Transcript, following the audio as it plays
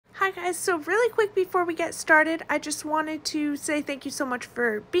Hi guys, so really quick before we get started, I just wanted to say thank you so much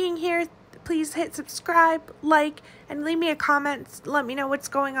for being here. Please hit subscribe, like, and leave me a comment. Let me know what's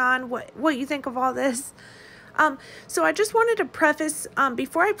going on, what you think of all this. So I just wanted to preface,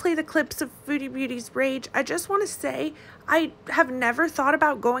 before I play the clips of Foodie Beauty's Rage, I just want to say I have never thought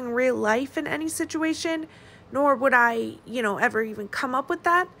about going real life in any situation, nor would I, ever even come up with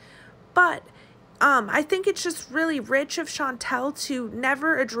that. But I think it's just really rich of Chantel to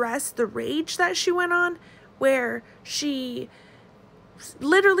never address the rage that she went on, where she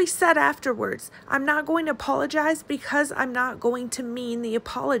literally said afterwards, "I'm not going to apologize because I'm not going to mean the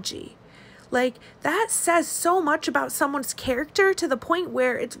apology." Like, that says so much about someone's character to the point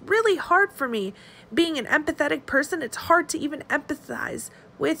where it's really hard for me, being an empathetic person, it's hard to even empathize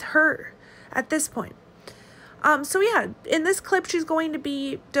with her at this point. So yeah, in this clip, she's going to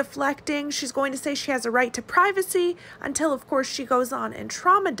be deflecting. She's going to say she has a right to privacy until, of course, she goes on and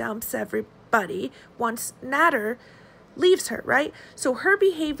trauma dumps everybody once Nader leaves her, right? So her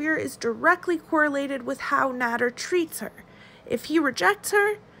behavior is directly correlated with how Nader treats her. If he rejects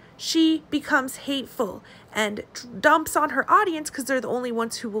her, she becomes hateful and dumps on her audience because they're the only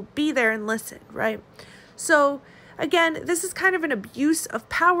ones who will be there and listen, right? So again, this is kind of an abuse of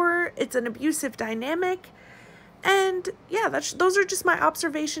power. It's an abusive dynamic. And yeah, those are just my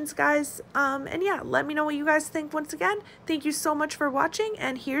observations, guys. And yeah, let me know what you guys think once again. Thank you so much for watching,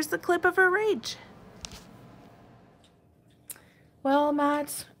 and here's the clip of her rage. Well,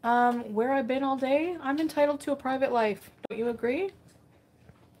 Matt, where I've been all day, I'm entitled to a private life. Don't you agree?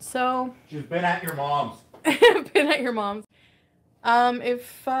 So... She's been at your mom's. Been at your mom's.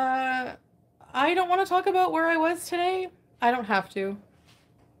 If I don't want to talk about where I was today, I don't have to.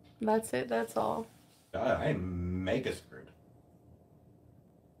 That's it, that's all. I am mega screwed.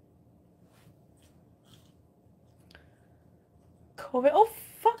 COVID. Oh,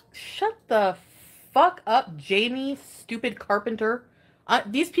 fuck. Shut the fuck up, Jamie, stupid carpenter.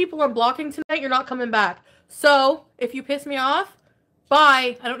 These people are blocking tonight. You're not coming back. So, if you piss me off,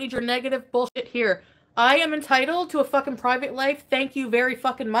 bye. I don't need your negative bullshit here. I am entitled to a fucking private life. Thank you very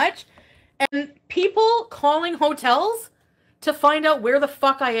fucking much. And people calling hotels to find out where the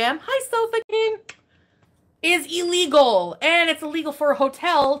fuck I am. Hi, Sofa King. Is illegal, and it's illegal for a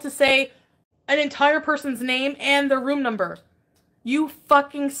hotel to say an entire person's name and their room number. You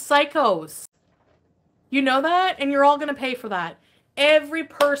fucking psychos. You know that, and you're all gonna pay for that. Every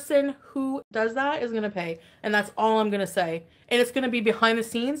person who does that is gonna pay, and that's all I'm gonna say. And it's gonna be behind the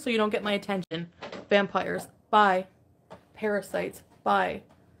scenes so you don't get my attention. Vampires, bye. Parasites, bye.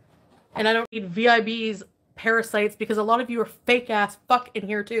 And I don't need VIB's parasites because a lot of you are fake ass fuck in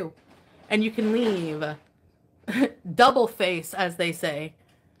here too. And you can leave. Double face, as they say.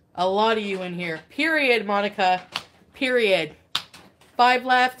 A lot of you in here. Period, Monica. Period. 5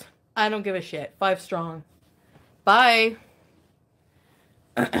 left. I don't give a shit. 5 strong. Bye.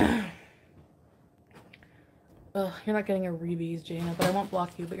 Ugh, you're not getting a rebees, Jaina, but I won't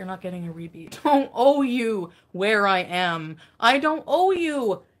block you, but you're not getting a rebeat. Don't owe you where I am. I don't owe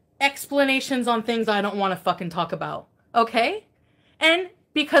you explanations on things I don't want to fucking talk about. Okay? And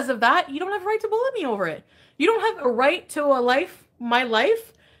because of that, you don't have a right to bully me over it. You don't have a right to a life, my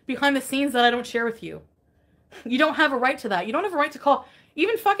life, behind the scenes that I don't share with you. You don't have a right to that. You don't have a right to call,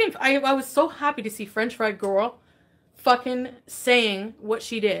 even fucking, I was so happy to see French Fried Girl fucking saying what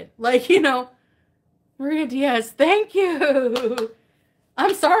she did. Like, Maria Diaz, thank you.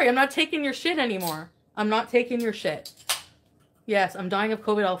 I'm sorry, I'm not taking your shit anymore. I'm not taking your shit. Yes, I'm dying of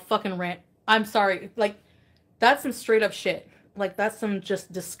COVID, I'll fucking rant. I'm sorry, like, that's some straight up shit. Like, that's some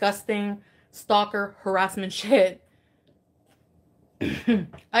just disgusting stalker harassment shit.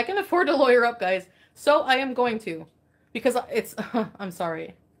 I can afford to lawyer up, guys. So I am going to. Because it's... I'm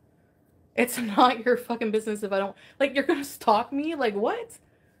sorry. It's not your fucking business if I don't... Like, you're gonna stalk me? Like, what?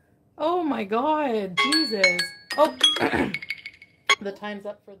 Oh my god. Jesus. Oh. The time's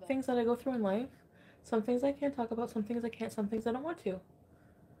up for the things that I go through in life. Some things I can't talk about. Some things I can't. Some things I don't want to.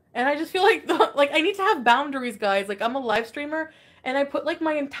 And I just feel like, I need to have boundaries, guys. Like, I'm a live streamer, and I put, like,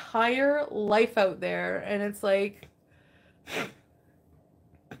 my entire life out there, and it's like,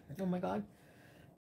 oh my god.